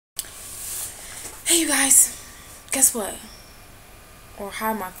Hey you guys, guess what? Or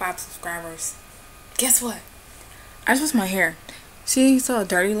hi my 5 subscribers. Guess what? I just washed my hair. See, it's all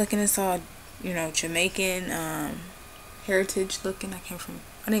dirty looking. It's all, Jamaican, heritage looking. I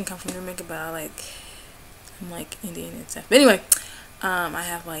didn't come from Jamaica, but I'm like Indian and stuff. But anyway, I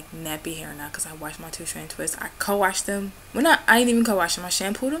have like nappy hair now because I washed my 2 strand twists. I co-washed them. Well, not, I didn't even co-wash them. I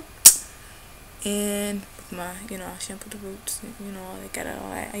shampooed them. And with my, I shampooed the roots. I got it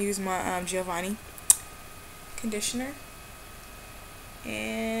all that. I use my Giovanni conditioner.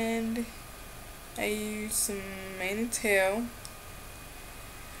 And I use some mane and tail.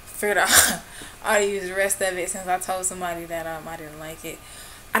 Figured out I ought to use the rest of it since I told somebody that I didn't like it.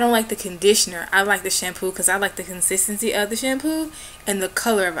 I don't like the conditioner. I like the shampoo because I like the consistency of the shampoo and the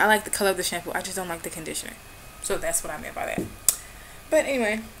color of it. I like the color of the shampoo. I just don't like the conditioner. So that's what I meant by that. But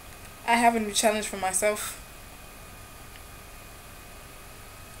anyway, I have a new challenge for myself.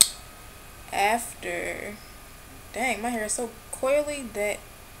 Dang, my hair is so coily that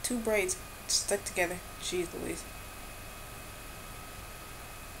 2 braids stuck together. Jeez Louise.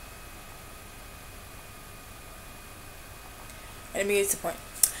 Let me get to the point.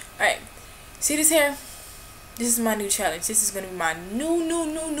 Alright. See this hair? This is my new challenge. This is going to be my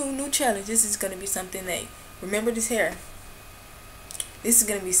new challenge. This is going to be something that, remember this hair. This is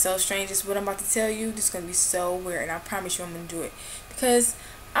going to be so strange. This is what I'm about to tell you. This is going to be so weird. And I promise you I'm going to do it. Because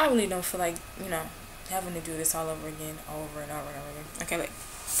I really don't feel like, having to do this all over again. Over and over and over again. Okay, look.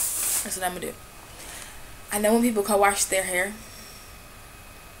 That's what I'm going to do. I know when people co-wash their hair,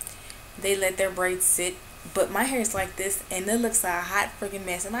 they let their braids sit. But my hair is like this. And it looks like a hot freaking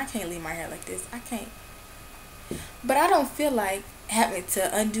mess. And I can't leave my hair like this. I can't. But I don't feel like having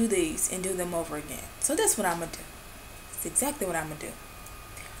to undo these and do them over again. So that's what I'm going to do. That's exactly what I'm going to do.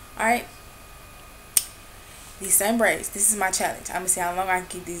 Alright. These same braids. This is my challenge. I'm going to see how long I can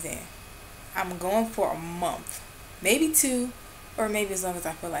keep these in. I'm going for a month. Maybe 2. Or maybe as long as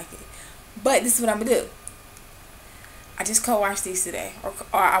I feel like it. But this is what I'm going to do. I just co-washed these today. Or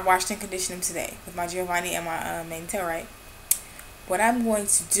I washed and conditioned them today. With my Giovanni and my mane and tail, right? What I'm going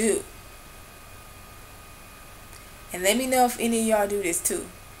to do. And let me know if any of y'all do this too.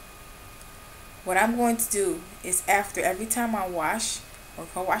 What I'm going to do is after every time I wash or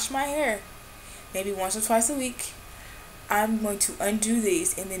co-wash my hair, maybe once or twice a week, I'm going to undo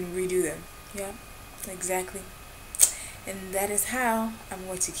these and then redo them. Yep, exactly. And that is how I'm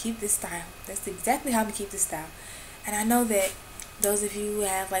going to keep this style. That's exactly how I'm going to keep this style. And I know that those of you who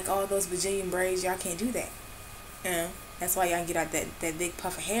have like all those bajillion braids, y'all can't do that. That's why y'all get out that big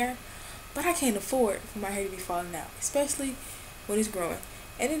puff of hair. But I can't afford for my hair to be falling out, especially when it's growing.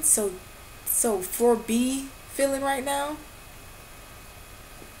 And it's so 4B feeling right now.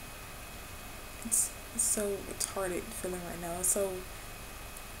 It's so retarded feeling right now. So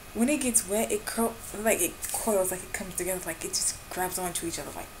when it gets wet, it coils, like it comes together, like it just grabs onto each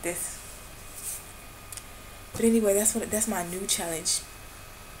other like this. But anyway, that's my new challenge.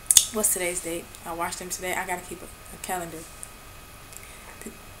 What's today's date? I washed them today. I gotta keep a calendar.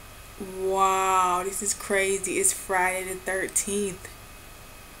 Wow, this is crazy. It's Friday the 13th.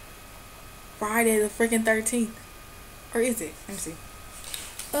 Friday the freaking 13th. Or is it? Let me see.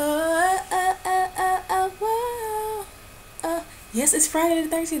 Yes, it's Friday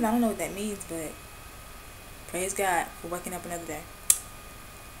the 13th. I don't know what that means, but praise God for waking up another day.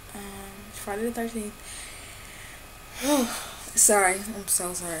 Friday the 13th. Sorry. I'm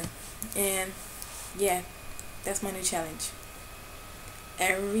so sorry. And yeah, that's my new challenge.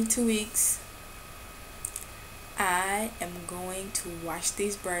 Every 2 weeks, I am going to wash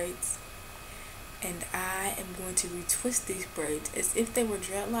these braids and I am going to retwist these braids as if they were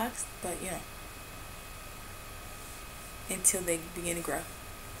dreadlocks, but until they begin to grow.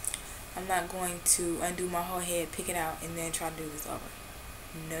 I'm not going to undo my whole head, pick it out, and then try to do this over.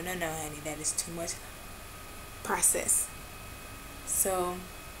 No, honey, that is too much process. So,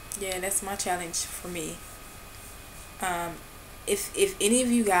 yeah, that's my challenge for me. If any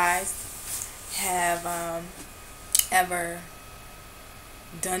of you guys have ever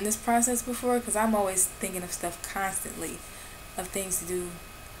done this process before, because I'm always thinking of stuff constantly, of things to do,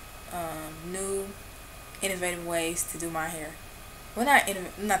 new innovative ways to do my hair. Well,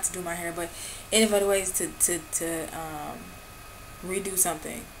 not to do my hair, but innovative ways to redo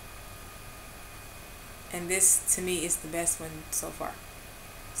something. And this to me is the best one so far.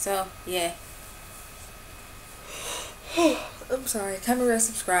 So yeah. I'm sorry. Comment, rate,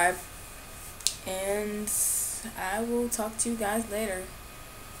 subscribe, and I will talk to you guys later.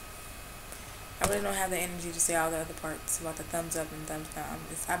 I really don't have the energy to say all the other parts about the thumbs up and thumbs down.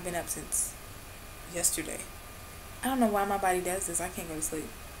 I've been up since yesterday. I don't know why my body does this. I can't go to sleep.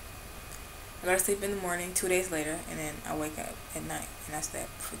 I go to sleep in the morning, 2 days later, and then I wake up at night, and I sleep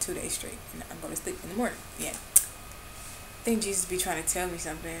for 2 days straight, and I go to sleep in the morning. Yeah. I think Jesus be trying to tell me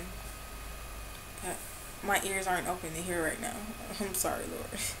something. But my ears aren't open to hear right now. I'm sorry,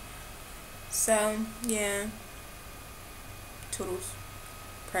 Lord. So, yeah. Toodles.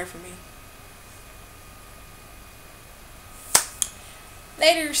 Pray for me.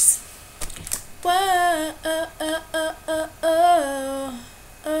 Laters. Whoa,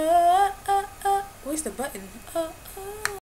 Where's the button?